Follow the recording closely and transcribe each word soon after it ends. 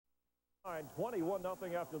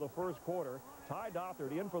21-0 after the first quarter. Ty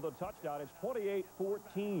Dothert in for the touchdown. It's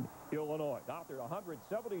 28-14 Illinois. Dothert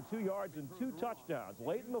 172 yards and 2 touchdowns.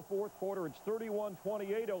 Late in the fourth quarter, it's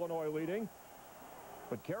 31-28 Illinois leading.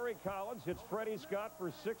 But Kerry Collins hits Freddie Scott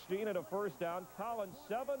for 16 and a first down. Collins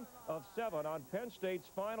 7 of 7 on Penn State's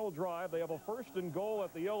final drive. They have a first and goal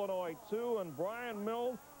at the Illinois 2, and Brian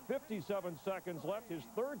Milne, 57 seconds left, his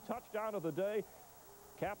third touchdown of the day,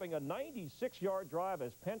 capping a 96-yard drive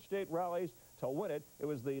as Penn State rallies to win it. It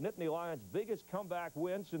was the Nittany Lions' biggest comeback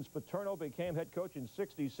win since Paterno became head coach in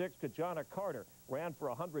 '66. Kajana Carter ran for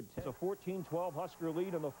 110. It's a 14-12 Husker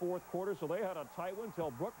lead in the fourth quarter, so they had a tight one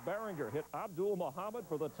until Brooke Barringer hit Abdul Muhammad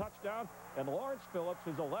for the touchdown, and Lawrence Phillips,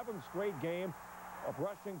 his 11th straight game of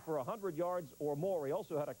rushing for 100 yards or more. He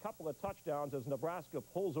also had a couple of touchdowns as Nebraska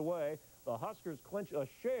pulls away. The Huskers clinch a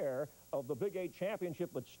share of the Big 8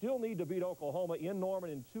 championship, but still need to beat Oklahoma in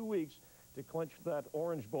Norman in 2 weeks to clinch that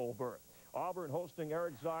Orange Bowl berth. Auburn hosting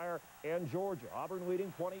Eric Zeier and Georgia. Auburn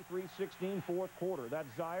leading 23-16 fourth quarter. That's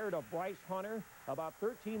Zeier to Bryce Hunter. About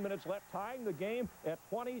 13 minutes left, tying the game at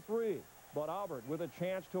 23. But Auburn with a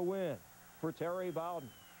chance to win for Terry Bowden.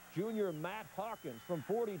 Junior Matt Hawkins from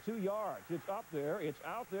 42 yards. It's up there, it's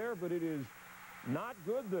out there, but it is not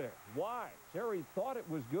good there. Why? Terry thought it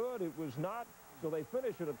was good. It was not. So they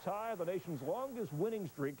finish at a tie. The nation's longest winning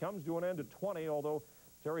streak comes to an end at 20, although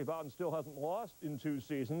Terry Bowden still hasn't lost in 2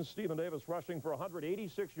 seasons. Stephen Davis rushing for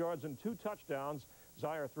 186 yards and 2 touchdowns.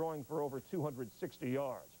 Zeier throwing for over 260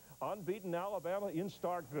 yards. Unbeaten Alabama in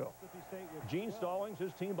Starkville. Gene Stallings,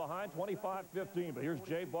 his team behind 25-15. But here's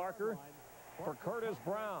Jay Barker for Curtis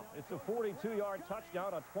Brown. It's a 42-yard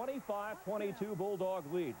touchdown, a 25-22 Bulldog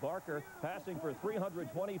lead. Barker passing for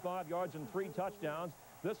 325 yards and 3 touchdowns.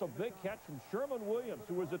 This a big catch from Sherman Williams,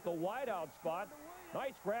 who was at the wideout spot.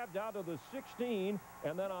 Nice grab down to the 16,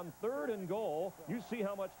 and then on 3rd and goal, you see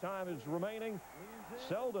how much time is remaining.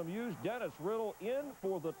 Seldom used. Dennis Riddle in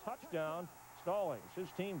for the touchdown. Stallings, his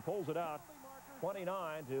team pulls it out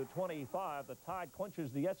 29-25. The Tide clinches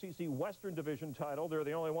the SEC Western Division title. They're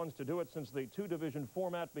the only ones to do it since the 2-division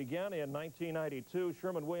format began in 1992.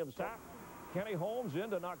 Sherman Williams tapped. Kenny Holmes in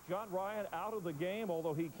to knock John Ryan out of the game,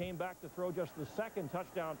 although he came back to throw just the 2nd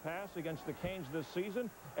touchdown pass against the Canes this season.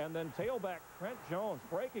 And then tailback Trent Jones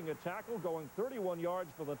breaking a tackle, going 31 yards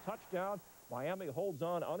for the touchdown. Miami holds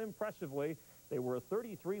on unimpressively. They were a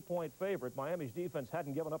 33-point favorite. Miami's defense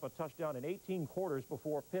hadn't given up a touchdown in 18 quarters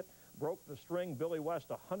before Pitt broke the string. Billy West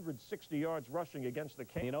 160 yards rushing against the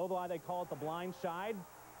Canes. You know why they call it the blind side?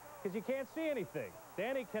 Because you can't see anything.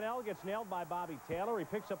 Danny Cannell gets nailed by Bobby Taylor. He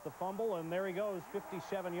picks up the fumble, and there he goes,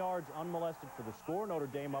 57 yards unmolested for the score. Notre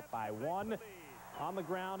Dame up by 1. On the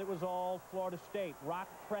ground, it was all Florida State. Rock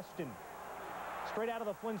Preston, straight out of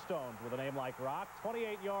the Flintstones with a name like Rock.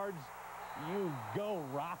 28 yards. You go,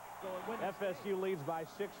 Rock. FSU leads by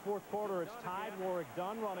 6. Fourth quarter, it's tied. Warwick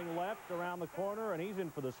Dunn running left around the corner, and he's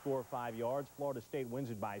in for the score, 5 yards. Florida State wins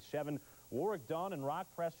it by 7. Warwick Dunn and Rock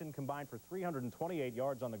Preston combined for 328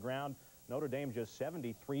 yards on the ground. Notre Dame just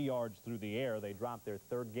 73 yards through the air. They dropped their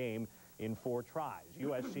 3rd game in 4 tries.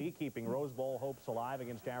 USC keeping Rose Bowl hopes alive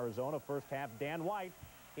against Arizona. First half, Dan White.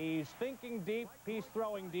 He's thinking deep, he's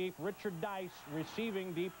throwing deep. Richard Dice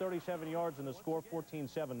receiving deep, 37 yards in the score,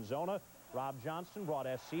 14-7 Zona. Rob Johnston brought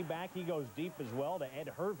SC back. He goes deep as well to Ed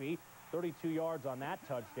Hervey, 32 yards on that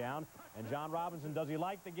touchdown. And John Robinson, does he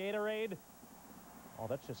like the Gatorade? Oh,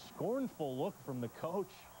 that's a scornful look from the coach.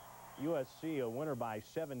 USC a winner by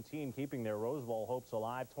 17, keeping their Rose Bowl hopes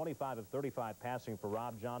alive. 25 of 35 passing for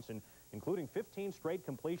Rob Johnson, including 15 straight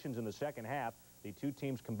completions in the second half. The 2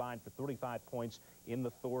 teams combined for 35 points in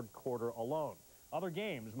the 3rd quarter alone. Other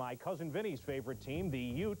games, my cousin Vinny's favorite team, the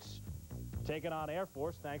Utes, taking on Air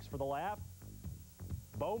Force. Thanks for the laugh.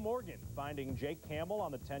 Bo Morgan finding Jake Campbell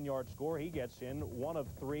on the 10-yard score. He gets in 1 of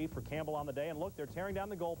 3 for Campbell on the day. And look, they're tearing down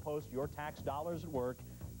the goalpost. Your tax dollars at work.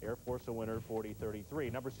 Air Force a winner,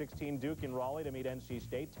 40-33. Number 16, Duke in Raleigh to meet NC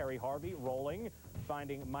State. Terry Harvey rolling,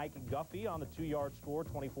 finding Mike Guffey on the 2-yard score,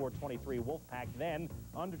 24-23 Wolfpack. Then,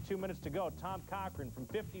 under 2 minutes to go, Tom Cochran from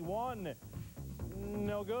 51.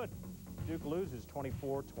 No good. Duke loses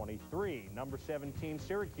 24-23. Number 17,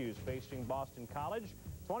 Syracuse facing Boston College.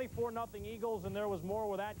 24-0 Eagles, and there was more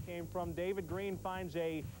where that came from. David Green finds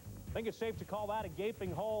I think it's safe to call that a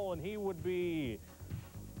gaping hole, and he would be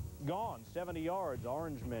gone 70 yards.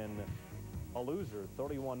 Orangemen a loser,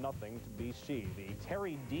 31-0 to BC. The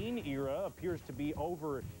Terry Dean era appears to be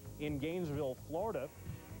over in Gainesville, Florida.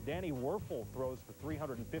 Danny Werfel throws for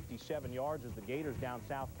 357 yards as the Gators down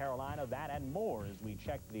South Carolina. That and more as we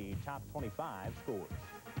check the top 25 scores.